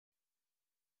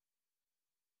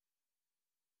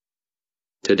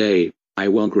Today, I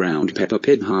will ground Peppa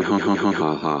Pig, ha ha ha ha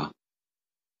ha ha.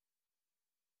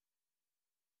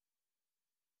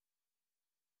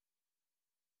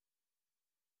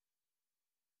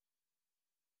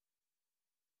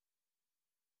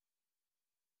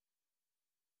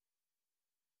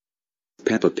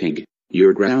 Peppa Pig,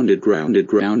 you're grounded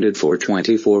for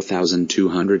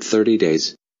 24,230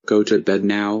 days. Go to bed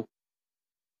now.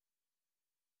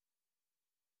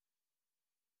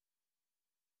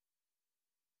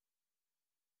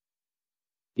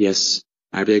 Yes,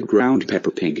 I did ground Peppa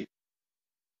Pig.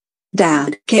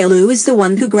 Dad, Caillou is the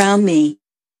one who ground me.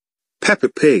 Peppa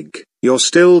Pig, you're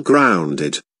still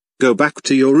grounded. Go back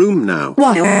to your room now.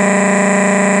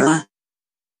 Why?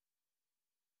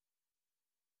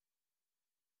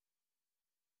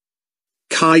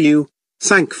 Caillou,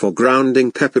 thank for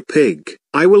grounding Peppa Pig.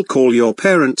 I will call your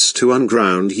parents to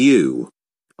unground you.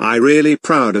 I really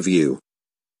proud of you.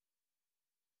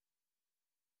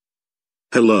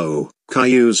 Hello,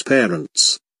 Caillou's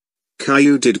parents.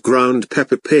 Caillou did ground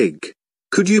Peppa Pig.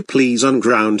 Could you please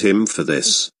unground him for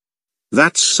this?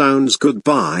 That sounds good.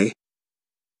 Bye.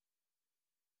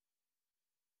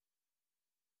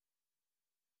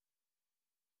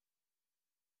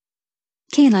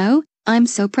 Caillou, I'm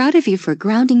so proud of you for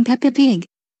grounding Peppa Pig.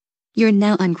 You're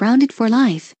now ungrounded for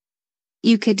life.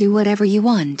 You could do whatever you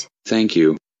want. Thank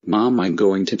you, Mom. I'm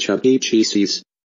going to Chuck E. Cheese's.